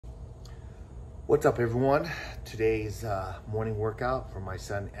What's up, everyone? Today's morning workout for my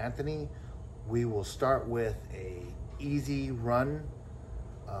son Anthony. We will start with a easy run,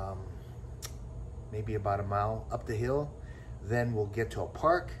 maybe about a mile up the hill. Then we'll get to a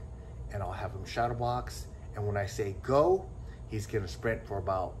park and I'll have him shadow box. And when I say go, he's gonna sprint for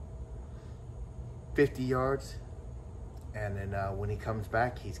about 50 yards. And then when he comes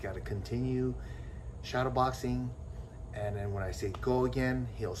back, he's got to continue shadow boxing. And then when I say go again,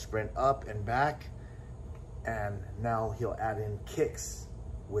 he'll sprint up and back. And now he'll add in kicks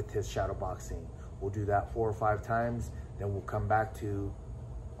with his shadow boxing. We'll do that 4 or 5 times. Then we'll come back to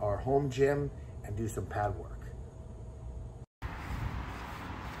our home gym and do some pad work.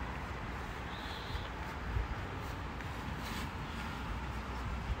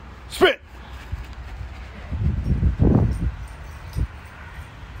 Sprint!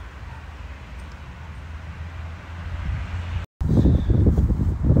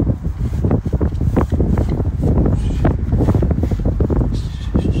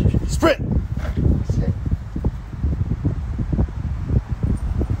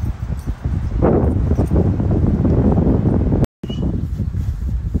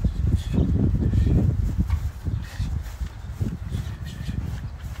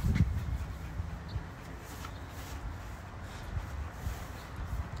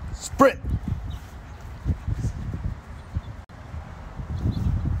 Sprint.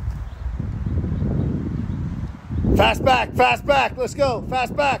 Fast back, let's go,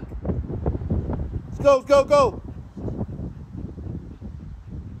 fast back. Let's go.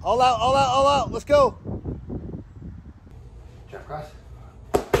 All out, let's go. Jab cross.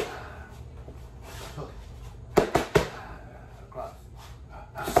 Cross.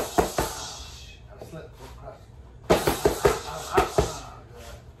 Slip, cross.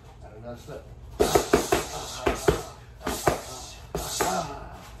 Another slip.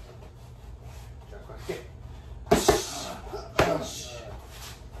 Jab cross kick.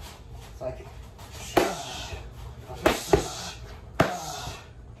 Side kick.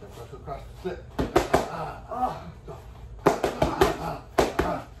 Jab cross across, slip.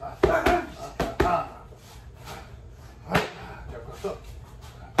 Jab cross hook.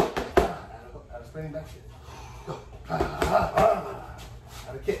 Add a spinning back kick. Go.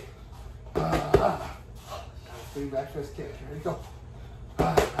 Add a kick. Spinning back twist kick. Ready, go.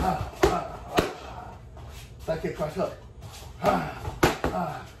 Side kick, cross hook.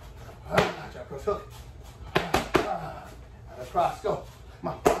 Jab cross hook. And a cross, go. Come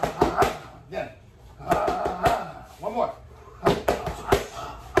on. Again. One more.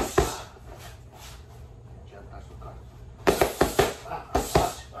 Jab cross hook, cross.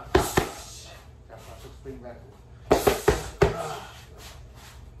 Jab cross hook, spin back.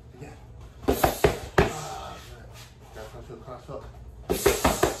 Again. Jab cross hook, cross hook.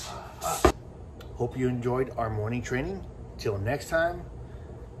 Hope you enjoyed our morning training. Till next time,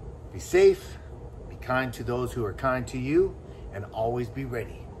 be safe, be kind to those who are kind to you, and always be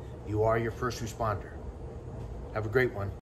ready. You are your first responder. Have a great one.